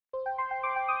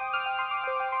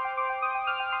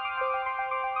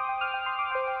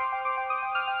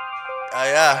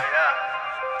Yeah.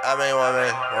 I mean, woman,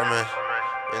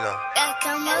 you know.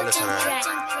 Listen to that.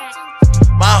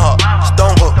 My heart,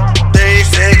 Stone Cold,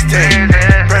 316,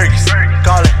 Freshsz,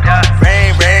 call it,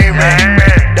 rain,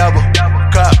 double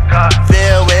cup,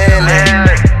 feel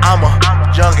willing, I'm a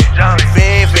junkie,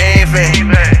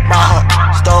 fiend, my heart,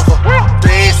 Stone Cold,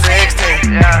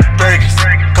 316, Freshsz,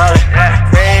 call it,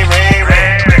 rain,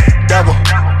 double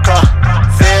cup,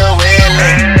 feel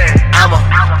willing, I'm a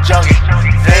junkie,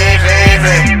 fiend.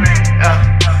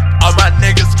 All my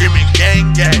niggas screaming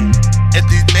gang. If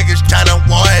these niggas tryna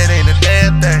war, it ain't a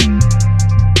damn thing.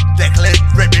 That clip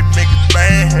rip me, make it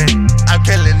bang. I'm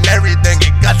killing everything,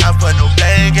 ain't got time for no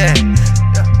bang. And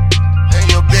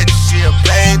your bitch, she a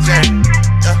plain Jane.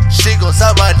 She gon'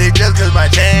 suck my dick just cause my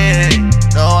chain.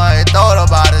 No, I ain't thought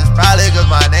about it, it's probably cause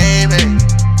my name ain't.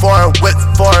 Foreign whip,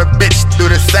 foreign bitch, do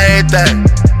the same thing.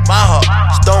 My heart,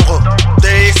 Stone Cold,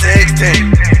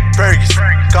 316, Freshsz,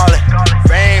 call it,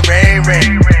 rain,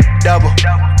 double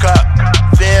cup,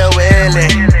 feel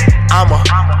willing, I'm a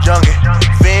junkie,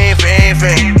 fiend.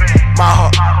 My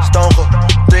heart, Stone Cold,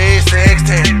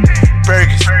 316,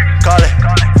 Freshsz, call it,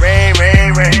 rain,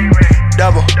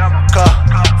 double cup,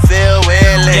 feel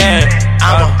willing,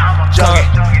 I'm a junkie,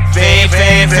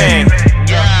 fiend.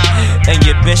 And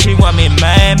your bitch, she want me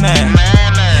man.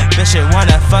 Bitch, she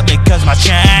wanna fuck me cause my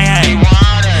chain.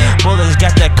 Bullets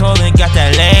got that cold and got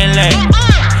that lane.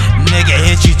 Nigga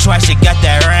hit you twice, you got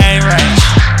that range.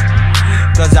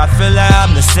 Cause I feel like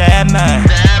I'm the same man.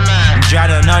 I'm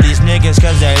drowning all these niggas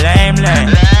cause they lame.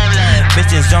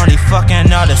 Bitches only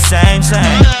fucking all the same.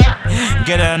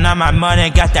 Getting all my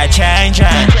money, got that change.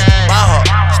 My heart,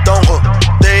 Stone Cold,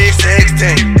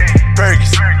 316,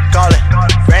 Freshsz, call it,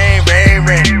 rain,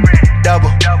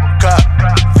 double cup,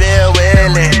 feel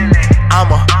willing,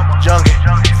 I'm a junkie,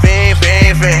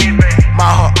 fiend. My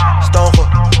heart, Stone Cold,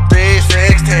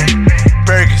 316,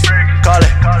 Freshsz, call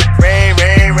it, rain,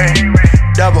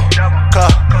 double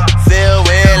cup, feel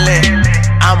willing,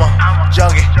 I'm a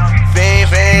junkie,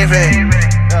 fiend.